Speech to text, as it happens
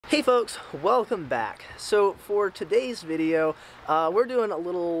Hey folks, welcome back. So for today's video, we're doing a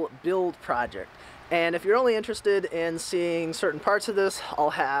little build project. And if you're only interested in seeing certain parts of this, I'll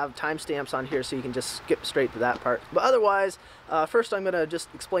have timestamps on here so you can just skip straight to that part. But otherwise, first I'm going to just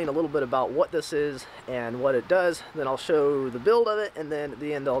explain a little bit about what this is and what it does. Then I'll show the build of it, and then at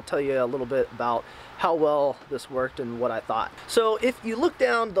the end I'll tell you a little bit about how well this worked and what I thought. So if you look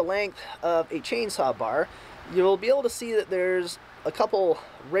down the length of a chainsaw bar, you'll be able to see that there's a couple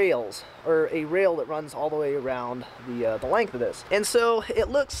rails, or a rail that runs all the way around the length of this. And so it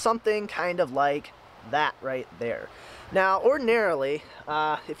looks something kind of like that right there. Now ordinarily,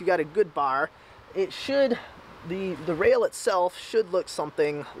 if you got a good bar, it should, the rail itself should look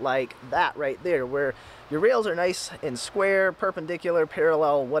something like that right there, where your rails are nice and square, perpendicular,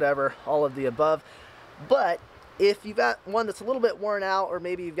 parallel, whatever, all of the above. But if you've got one that's a little bit worn out, or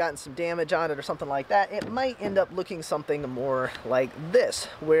maybe you've gotten some damage on it or something like that, it might end up looking something more like this,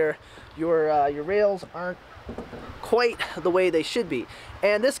 where your rails aren't quite the way they should be.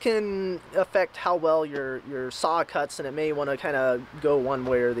 And this can affect how well your saw cuts, and it may want to kind of go one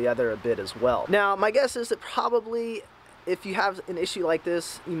way or the other a bit as well. Now, my guess is that probably if you have an issue like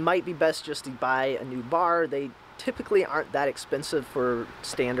this, you might be best just to buy a new bar. They typically aren't that expensive for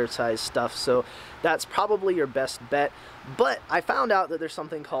standard size stuff, so that's probably your best bet. But I found out that there's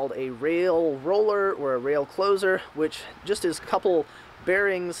something called a rail roller or a rail closer, which just is a couple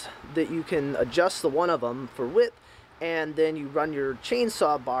bearings that you can adjust the one of them for width, and then you run your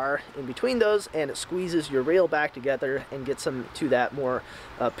chainsaw bar in between those, and it squeezes your rail back together and gets them to that more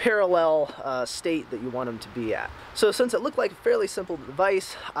parallel state that you want them to be at. So since it looked like a fairly simple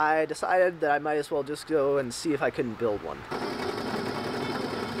device, I decided that I might as well just go and see if I couldn't build one.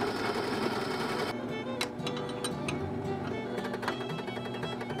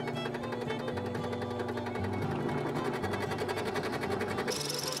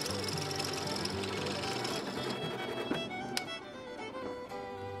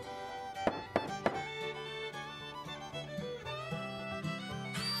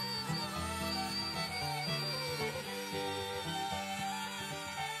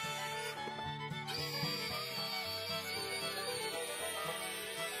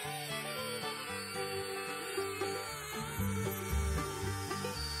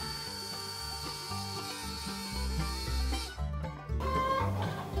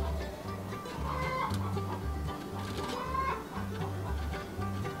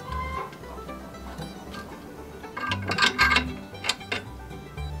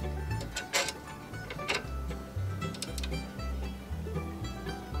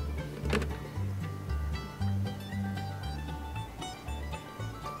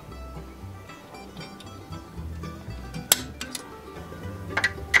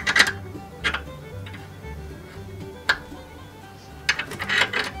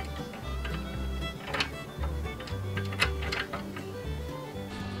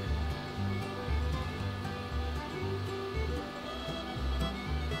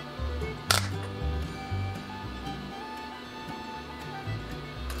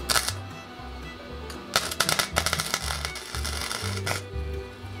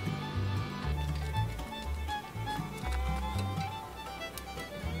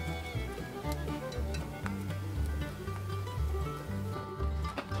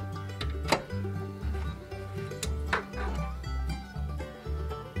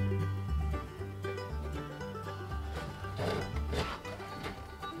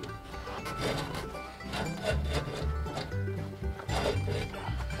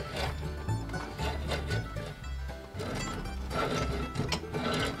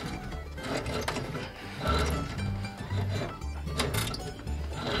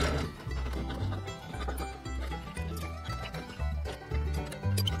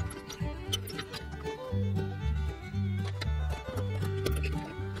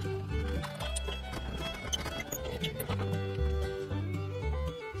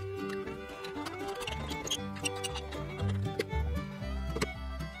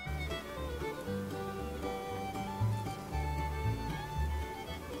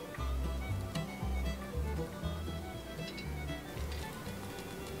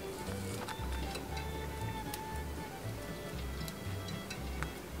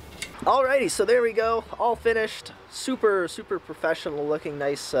 Alrighty, so there we go, all finished. Super professional looking,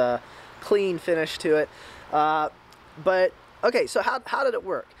 nice clean finish to it. But okay, so how did it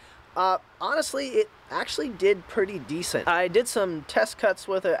work? Honestly, it actually did pretty decent. I did some test cuts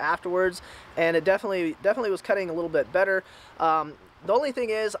with it afterwards, and it definitely was cutting a little bit better. The only thing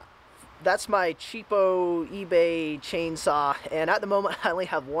is, that's my cheapo eBay chainsaw, and at the moment I only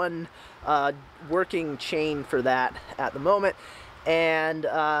have one working chain for that at the moment. and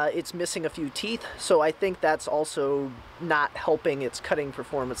it's missing a few teeth, so I think that's also not helping its cutting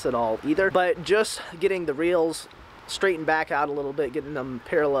performance at all either. But just getting the reels straightened back out a little bit, getting them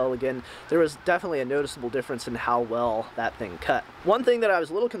parallel again, there was definitely a noticeable difference in how well that thing cut. One thing that I was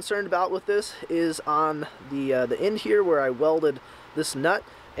a little concerned about with this is on the end here where I welded this nut,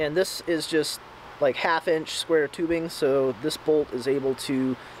 and this is just like 1/2 inch square tubing, so this bolt is able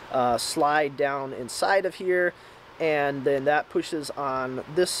to slide down inside of here, and then that pushes on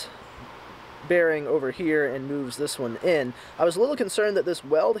this bearing over here and moves this one in. I was a little concerned that this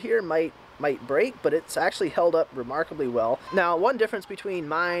weld here might break, but it's actually held up remarkably well. Now, one difference between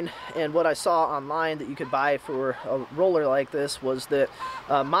mine and what I saw online that you could buy for a roller like this was that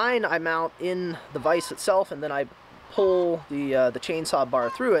mine I mount in the vise itself, and then I pull the chainsaw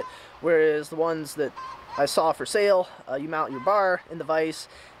bar through it, whereas the ones that I saw for sale, you mount your bar in the vise,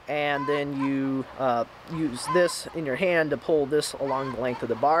 and then you use this in your hand to pull this along the length of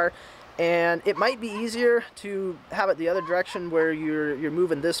the bar. And it might be easier to have it the other direction where you're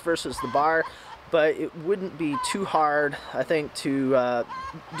moving this versus the bar, but it wouldn't be too hard, I think, to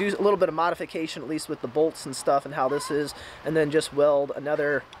do a little bit of modification, at least with the bolts and stuff and how this is, and then just weld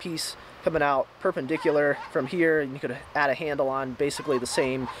another piece coming out perpendicular from here, and you could add a handle on, basically the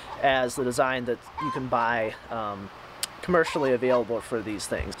same as the design that you can buy commercially available for these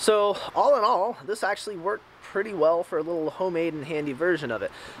things. So all in all, this actually worked pretty well for a little homemade and handy version of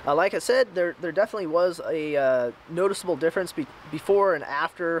it. Like I said, there definitely was a noticeable difference before and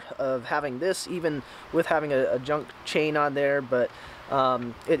after of having this, even with having a junk chain on there, but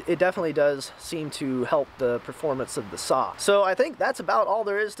it definitely does seem to help the performance of the saw. So I think that's about all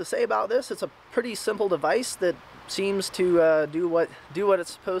there is to say about this. It's a pretty simple device that seems to do what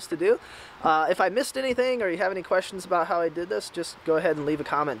it's supposed to do. If I missed anything or you have any questions about how I did this, just go ahead and leave a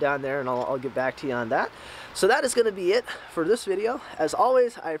comment down there and I'll get back to you on that. So that is going to be it for this video. As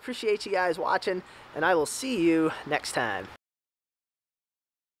always, I appreciate you guys watching, and I will see you next time.